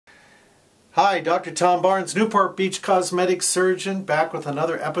Hi, Dr. Tom Barnes, Newport Beach cosmetic surgeon, back with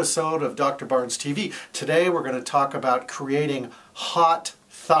another episode of Dr. Barnes TV. Today we're going to talk about creating hot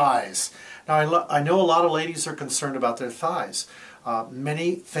thighs. Now I know a lot of ladies are concerned about their thighs.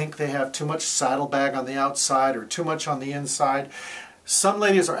 Many think they have too much saddlebag on the outside or too much on the inside. Some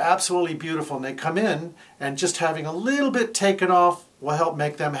ladies are absolutely beautiful and they come in and just having a little bit taken off will help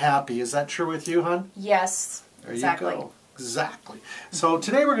make them happy. Is that true with you, hon? Yes, there exactly. You go. Exactly. So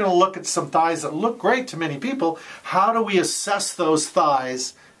today we're going to look at some thighs that look great to many people. How do we assess those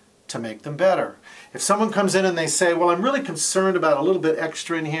thighs to make them better? If someone comes in and they say, well, I'm really concerned about a little bit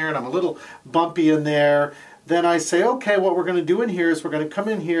extra in here and I'm a little bumpy in there, then I say, okay, what we're going to do in here is we're going to come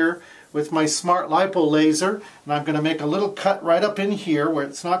in here with my smart lipo laser and I'm going to make a little cut right up in here where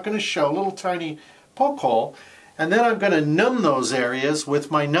it's not going to show, a little tiny poke hole, and then I'm going to numb those areas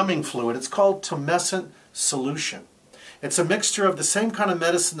with my numbing fluid. It's called tumescent solution. It's a mixture of the same kind of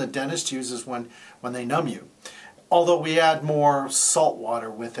medicine the dentist uses when they numb you, although we add more salt water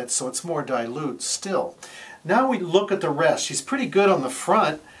with it, so it's more dilute still. Now we look at the rest. She's pretty good on the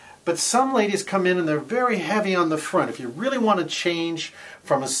front, but some ladies come in and they're very heavy on the front. If you really want to change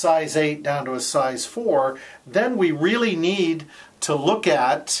from a size 8 down to a size 4, then we really need to look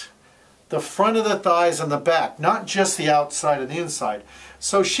at the front of the thighs and the back, not just the outside and the inside.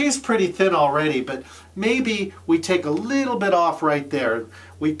 So she's pretty thin already, but maybe we take a little bit off right there.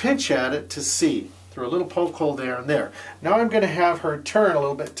 We pinch at it to see through a little poke hole there and there. Now I'm going to have her turn a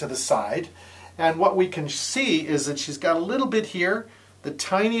little bit to the side, and what we can see is that she's got a little bit here, the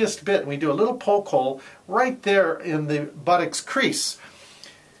tiniest bit, and we do a little poke hole right there in the buttocks crease.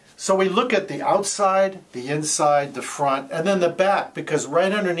 So we look at the outside, the inside, the front, and then the back, because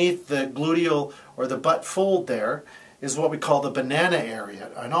right underneath the gluteal or the butt fold there is what we call the banana area,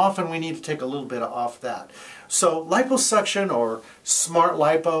 and often we need to take a little bit off that. So liposuction or smart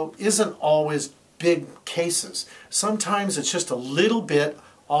lipo isn't always big cases. Sometimes it's just a little bit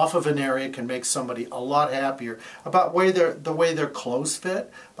off of an area can make somebody a lot happier about the way their clothes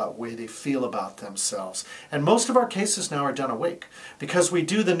fit, about the way they feel about themselves. And most of our cases now are done awake because we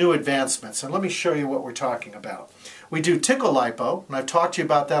do the new advancements. And let me show you what we're talking about. We do tickle lipo, and I've talked to you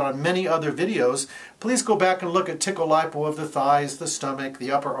about that on many other videos. Please go back and look at tickle lipo of the thighs, the stomach,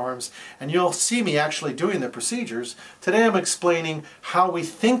 the upper arms, and you'll see me actually doing the procedures. Today I'm explaining how we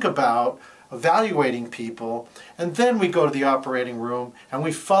think about evaluating people, and then we go to the operating room and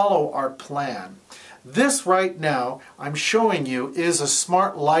we follow our plan. This right now I'm showing you is a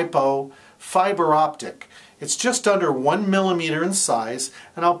smart lipo fiber optic. It's just under 1 millimeter in size,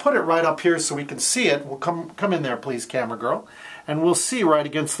 and I'll put it right up here so we can see it. We'll come in there, please, camera girl, and we'll see right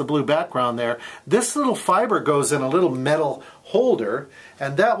against the blue background there. This little fiber goes in a little metal holder,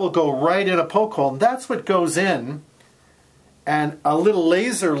 and that will go right in a poke hole, and that's what goes in, and a little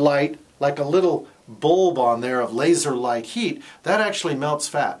laser light, like a little bulb on there of laser light heat, that actually melts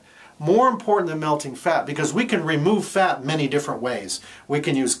fat. More important than melting fat, because we can remove fat many different ways. We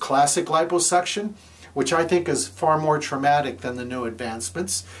can use classic liposuction, which I think is far more traumatic than the new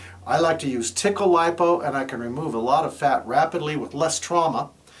advancements. I like to use tickle lipo, and I can remove a lot of fat rapidly with less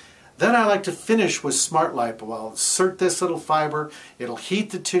trauma. Then I like to finish with smart lipo. I'll insert this little fiber, it'll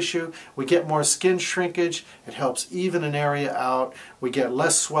heat the tissue, we get more skin shrinkage, it helps even an area out, we get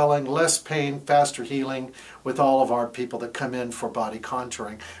less swelling, less pain, faster healing with all of our people that come in for body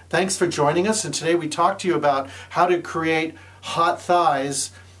contouring. Thanks for joining us, and today we talked to you about how to create hot thighs,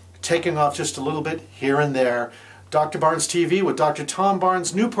 taking off just a little bit here and there. Dr. Barnes TV with Dr. Tom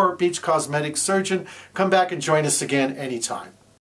Barnes, Newport Beach cosmetic surgeon. Come back and join us again anytime.